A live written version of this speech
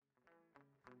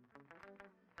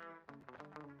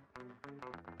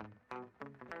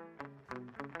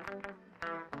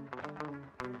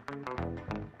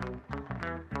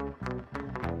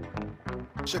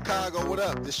Chicago, what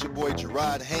up? This your boy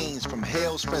Gerard Haynes from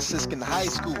Hales Franciscan High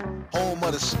School, home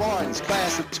of the Spartans,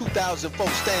 class of 2004.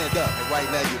 Stand up. And right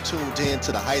now you're tuned in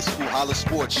to the High School Holla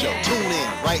Sports Show. Tune in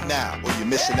right now or you're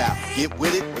missing out. Get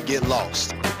with it or get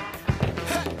lost.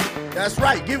 That's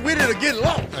right. Get with it or get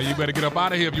lost. You better get up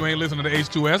out of here if you ain't listening to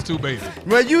H2S2, baby.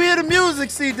 Well, you hear the music,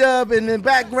 C-Dub, in the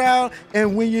background,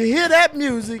 and when you hear that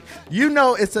music, you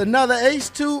know it's another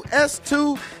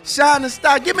H2S2 shining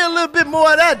star. Give me a little bit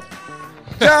more of that,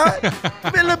 John.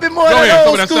 Give me a little bit more of that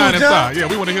old school, shining John. Star. Yeah,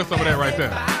 we want to hear some of that right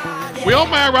there. We don't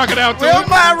mind rocking out to We don't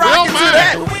mind rocking to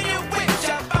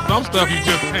that. Some stuff you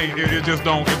just can't,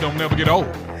 it don't never get old.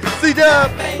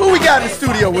 C-Dub, who we got in the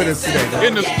studio with us today, though?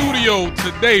 In the studio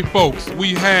today, folks,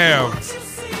 we have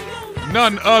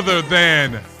none other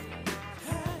than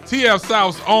TF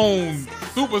South's own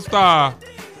superstar,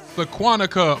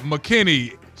 Saquanica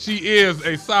McKinney. She is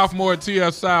a sophomore at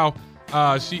TF South.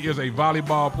 She is a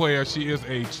volleyball player. She is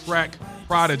a track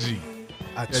prodigy.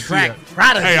 A track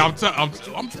prodigy. Hey, watch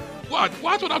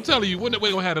what I'm telling you. When they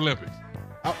gonna have the Olympics?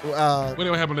 When they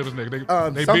gonna have Olympics next?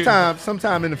 They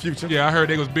sometime in the future. Yeah, I heard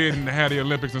they was bidding to have the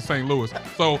Olympics in St. Louis.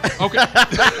 So okay,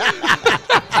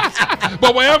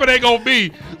 but wherever they gonna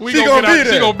be, she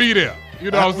gonna be there.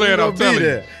 You know what I'm saying? I'm telling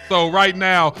you. So right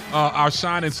now, our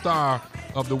shining star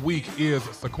of the week is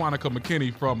Saquanica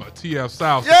McKinney from TF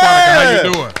South. Yeah! Saquanica, how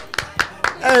you doing?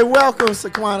 Hey, welcome,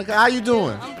 Saquanica. How you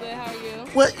doing? I'm good. How are you?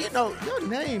 Well, you know, your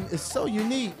name is so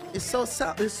unique. It's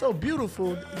so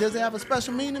beautiful. Does it have a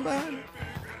special meaning behind it?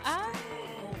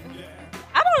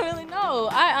 I don't really know.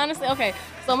 I honestly, okay.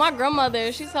 So my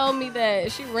grandmother, she told me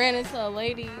that she ran into a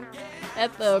lady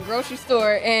at the grocery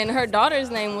store, and her daughter's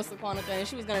name was Saquanica, and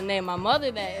she was gonna name my mother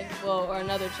that, or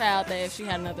another child that if she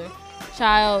had another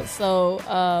child. So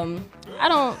I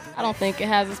don't think it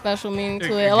has a special meaning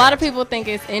to it. A lot of people think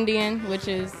it's Indian, which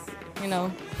is, you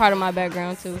know, part of my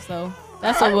background too. So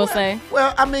that's what we'll say.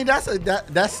 Well, I mean, that's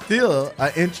still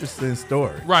an interesting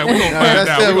story. Right, we're going to find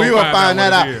out. We're going to find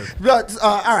that out. But,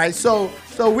 all right, so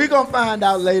we're going to find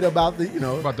out later about the,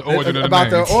 about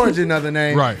the origin of the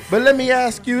name. Right. But let me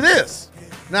ask you this.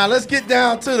 Now, let's get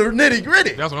down to the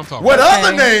nitty-gritty. That's what I'm talking about. What other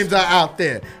Okay. names are out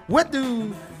there? What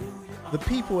do the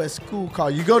people at school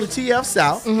call you? You go to TF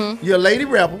South. Mm-hmm. You're a Lady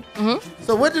Rebel. Mm-hmm.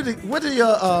 So what do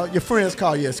your friends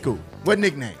call you at school? What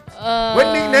nicknames?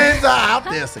 What nicknames are out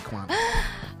there, Saquanica?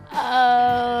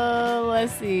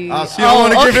 Let's see. She don't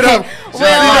want to give it up.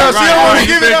 Well, she don't want to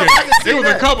give it up. I can see It was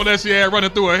that. a couple that she had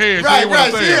running through her head. Right. She didn't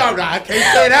want to say it. I can't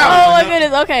say that. Oh my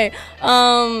goodness. Okay.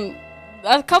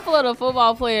 A couple of the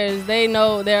football players, they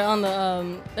know they're on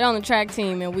the track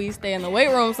team, and we stay in the weight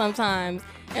room sometimes.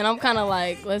 And I'm kind of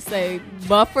like, let's say,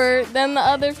 buffer than the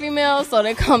other females, so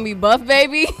they call me Buff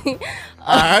Baby.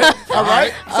 All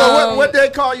right. So what they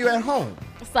call you at home?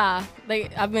 Sai.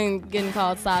 I've been getting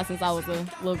called Sai since I was a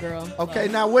little girl. Okay.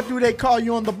 Now what do they call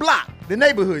you on the block, the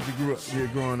neighborhood you're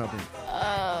growing up in?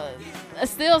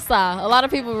 Still Sai. A lot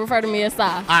of people refer to me as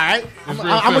Sai. All right. I'm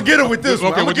gonna get her with this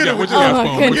one. Okay, I'm gonna get her with this got, one.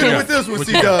 Spoon? I'm gonna What get you her got? with this one. What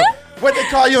See, you got? what they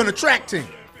call you on the track team?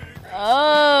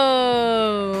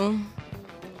 Oh.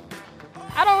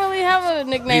 I don't really have a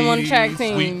nickname on the track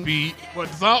team. Sweet feet.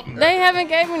 What's something? They haven't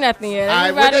gave me nothing yet. All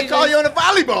right. What they call you on the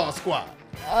volleyball squad?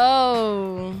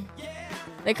 Oh.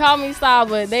 They call me Sai,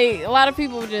 but a lot of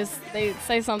people they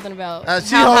say something about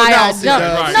She how holding high I out, see, jump.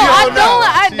 right. No, She I holding don't.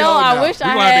 out. I She don't. holding I out. wish We I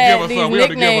gonna have had to give these her we have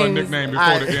to give her a nicknames. nickname All before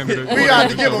right. the end of the We got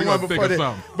to give we her gonna one think before of that.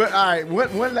 something. But all right,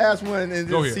 one last one, and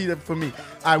Go then ahead. see that for me.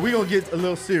 All right, we're gonna get a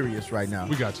little serious right now.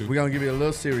 We got to. We're gonna give you a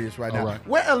little serious right now. All right.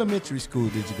 What elementary school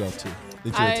did you go to?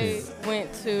 Did you I attend?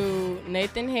 went to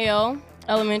Nathan Hale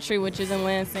Elementary, which is in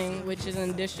Lansing, which is in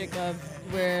the district of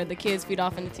where the kids feed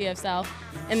off in the TF South.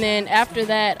 And then after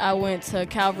that, I went to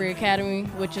Calvary Academy,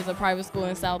 which is a private school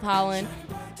in South Holland.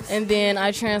 And then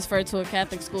I transferred to a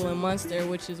Catholic school in Munster,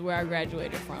 which is where I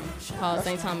graduated from, called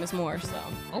St. Thomas More. So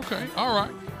Okay, all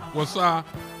right. Well, Sai,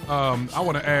 I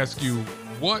want to ask you,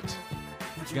 what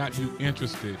got you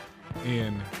interested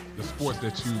in the sports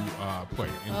that you play,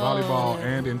 in volleyball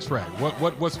and in track?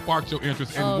 What sparked your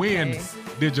interest, and when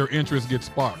did your interest get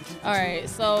sparked? All right,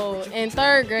 so in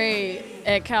third grade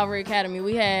at Calvary Academy,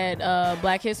 we had a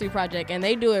Black History Project, and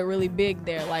they do it really big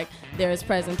there. Like, there's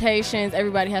presentations,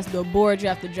 everybody has to do a board, you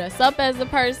have to dress up as the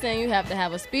person, you have to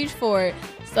have a speech for it.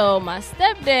 So my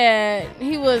stepdad,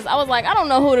 I was like, I don't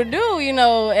know who to do,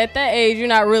 at that age, you're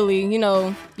not really, you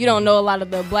don't know a lot of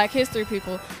the Black history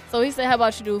people. So he said, how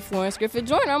about you do Florence Griffith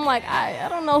Joyner? I'm like, I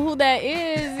don't know who that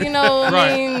is,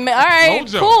 Right. I mean, all right,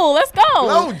 Lojo. cool, let's go.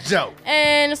 Lojo.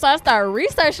 And so I started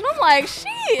researching. I'm like, she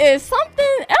is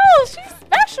something else. She's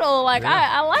special. Like,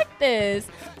 I like this.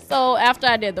 So after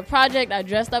I did the project, I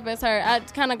dressed up as her. I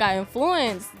kind of got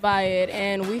influenced by it,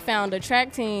 and we found a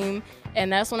track team,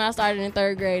 and that's when I started in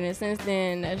 3rd grade. And since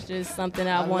then, that's just something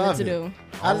I wanted to do.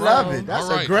 I love it. That's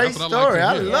a great story.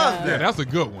 I love that. Yeah, that's a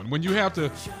good one. When you have to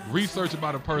research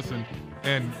about a person,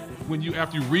 and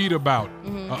after you read about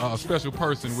a special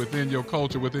person within your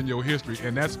culture, within your history,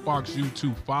 and that sparks you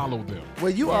to follow them.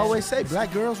 Well, you always say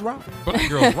black girls rock. Black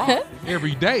girls rock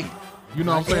every day. You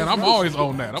know what I'm saying? I'm always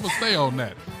on that. I'm gonna stay on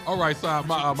that. All right, so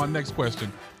my next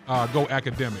question, go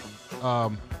academic.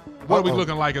 What are we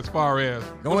looking like as far as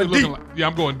going deep? Yeah,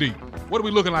 I'm going deep. What are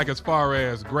we looking like as far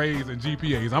as grades and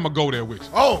GPAs? I'm gonna go there with you.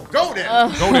 Oh, go there.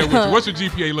 Go there with you. What's your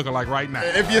GPA looking like right now?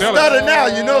 If you stutter now,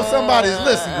 you know somebody's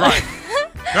listening. Right.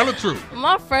 Tell the truth.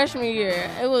 My freshman year,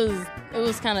 it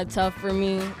was kind of tough for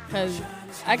me because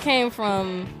I came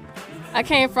from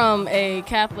a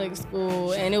Catholic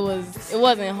school, and it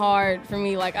wasn't hard for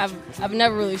me. Like I've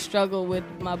never really struggled with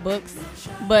my books,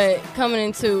 but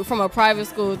coming from a private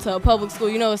school to a public school,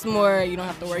 it's more, you don't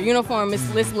have to wear a uniform.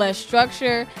 It's less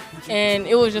structure, and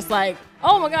it was just like,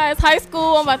 oh my God, it's high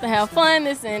school. I'm about to have fun.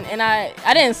 And I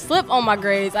didn't slip on my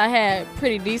grades. I had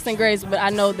pretty decent grades, but I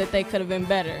know that they could have been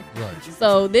better. Right.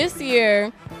 So this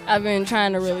year, I've been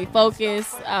trying to really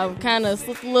focus. I've kind of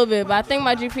slipped a little bit, but I think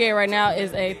my GPA right now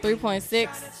is a 3.6.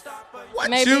 What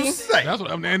maybe. you say? That's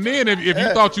what. And then if you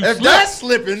thought you if slipped, that's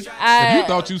slipping, if you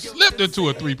thought you slipped into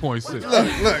a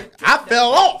 3.6, look, I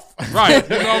fell off. right?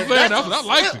 You know what I'm saying? That's what I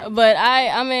liked it. But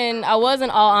I was in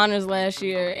all honors last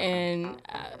year, and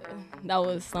that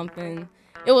was something.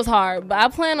 It was hard, but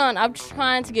I'm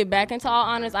trying to get back into all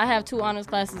honors. I have 2 honors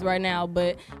classes right now,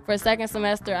 but for 2nd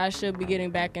semester, I should be getting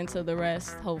back into the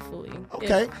rest, hopefully.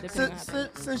 Okay.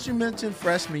 Since you mentioned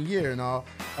freshman year and all,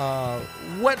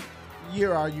 what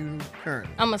year are you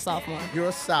currently? I'm a sophomore. You're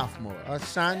a sophomore, a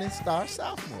shining star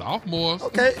sophomore. Sophomores.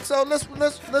 Okay, so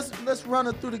let's run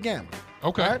it through the gamut.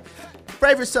 Okay. All right?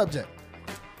 Favorite subject?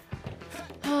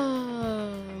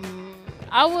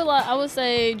 I would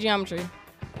say geometry.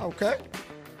 Okay.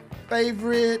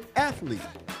 Favorite athlete?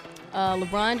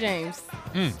 LeBron James.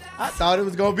 I thought it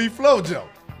was gonna be FloJo.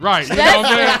 Right. You know what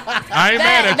I'm saying? I ain't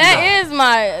mad at you. That is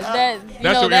my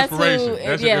That's your inspiration. Who,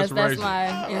 That's your yes, inspiration. that's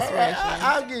my inspiration.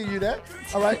 I'll give you that.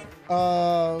 All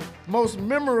right. Most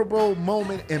memorable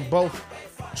moment in both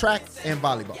track and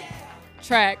volleyball?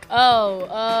 Track.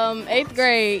 8th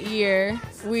grade year,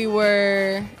 we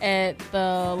were at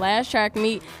the last track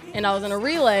meet, and I was in a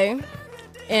relay,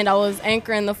 and I was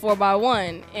anchoring the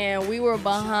 4x1, and we were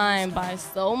behind by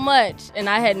so much, and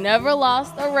I had never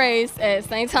lost a race at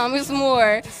St. Thomas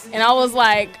More, and I was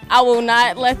like, I will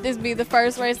not let this be the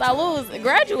first race I lose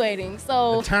graduating.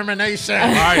 So Determination.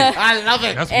 Right. I love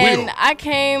it. That's and will.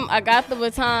 I got the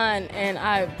baton, and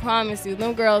I promise you,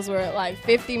 them girls were like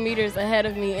 50 meters ahead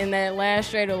of me in that last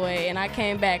straightaway, and I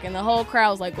came back, and the whole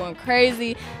crowd was like going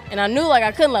crazy, and I knew like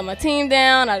I couldn't let my team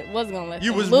down. I wasn't gonna let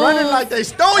You them was lose. running like they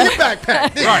stole your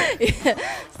backpack. Right.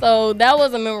 So that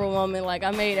was a memorable moment. Like I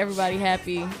made everybody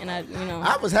happy, and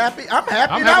I was happy. I'm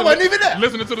happy, I'm and I happy wasn't even there.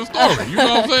 Listening to the story. You know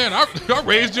what I'm saying? I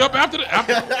raised you up after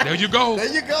there you go.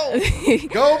 There you go.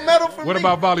 Gold medal for What me.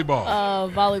 about volleyball?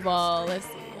 Volleyball. Let's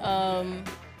see.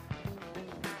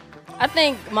 I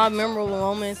think my memorable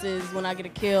moments is when I get a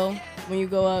kill. When you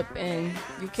go up and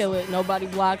you kill it, nobody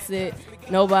blocks it,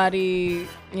 nobody,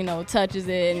 touches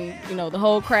it, and the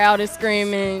whole crowd is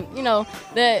screaming.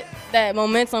 That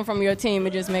momentum from your team,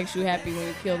 it just makes you happy when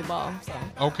you kill the ball. So.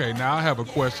 Okay, now I have a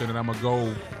question, and I'm gonna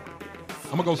go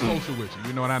social with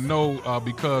you. And I know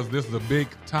because this is a big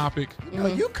topic.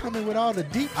 You coming with all the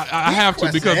deep. I have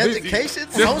to because education.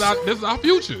 this is our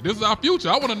future. This is our future.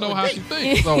 I want to know how she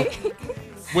thinks. So,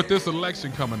 with this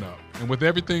election coming up, and with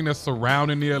everything that's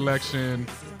surrounding the election,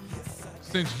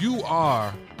 since you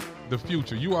are the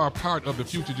future, you are a part of the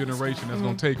future generation that's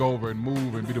going to take over and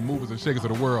move and be the movers and shakers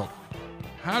of the world.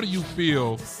 How do you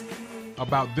feel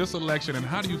about this election, and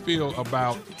how do you feel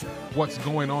about what's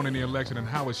going on in the election and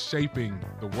how it's shaping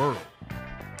the world?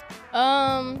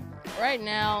 Right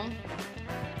now,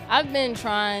 I've been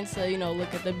trying to,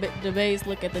 look at the debates,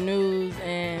 look at the news,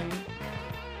 and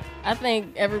I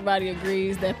think everybody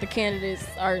agrees that the candidates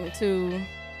aren't to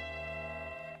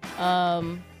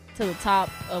the top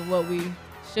of what we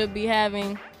should be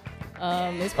having.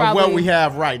 It's probably what we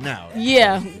have right now.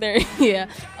 Yeah, yeah.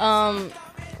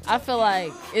 I feel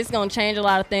like it's gonna change a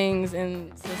lot of things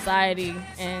in society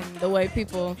and the way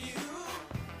people.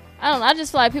 I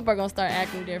just feel like people are gonna start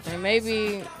acting different.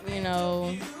 Maybe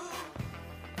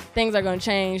things are gonna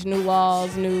change, new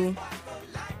laws, new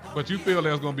But you feel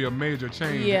there's going to be a major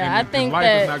change. Yeah, I think and life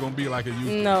that is not going to be like it used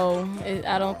to. No,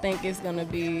 I don't think it's gonna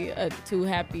be a too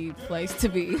happy place to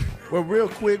be. Well, real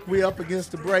quick, we're up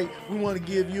against the break. We want to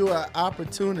give you an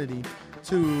opportunity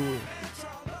to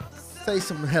say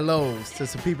some hellos to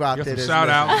some people out Get there. some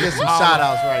that's shout-outs. listening. Get some shout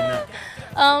outs right now.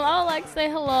 I would like to say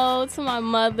hello to my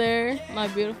mother, my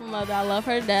beautiful mother. I love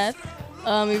her to death.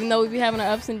 Even though we be having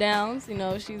our ups and downs, you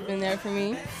know, she's been there for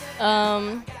me.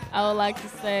 I would like to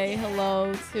say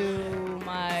hello to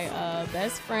my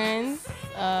best friends,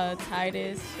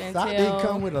 Titus, Doc didn't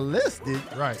come Chantel, with a list, did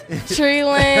you? Right.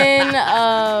 Treeland,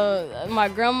 my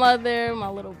grandmother, my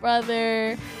little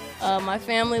brother, my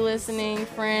family listening,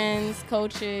 friends,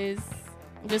 coaches,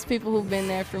 just people who've been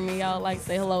there for me. I would like to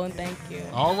say hello and thank you.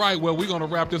 All right, well, we're going to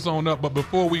wrap this on up. But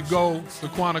before we go,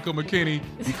 Sequanica McKinney,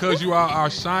 because you are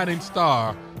our shining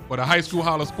star for the High School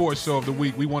Holler Sports Show of the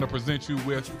Week, we want to present you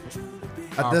with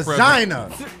A our designer.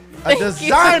 A Thank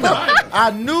designer.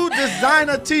 A new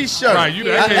designer T-shirt. Right,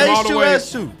 that came all the way.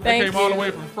 H2S2. That Thank came all the you.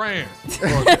 way from France.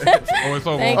 Or it's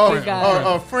over. Thank on you, France.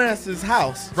 guys. Francis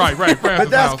House. Right, Francis But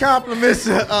that's House. compliments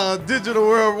to Digital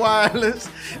World Wireless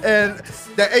and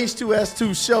the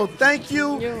H2S2 show. Thank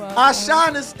you. You're welcome. Our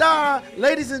shining star,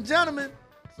 ladies and gentlemen.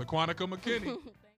 Sequanica McKinney.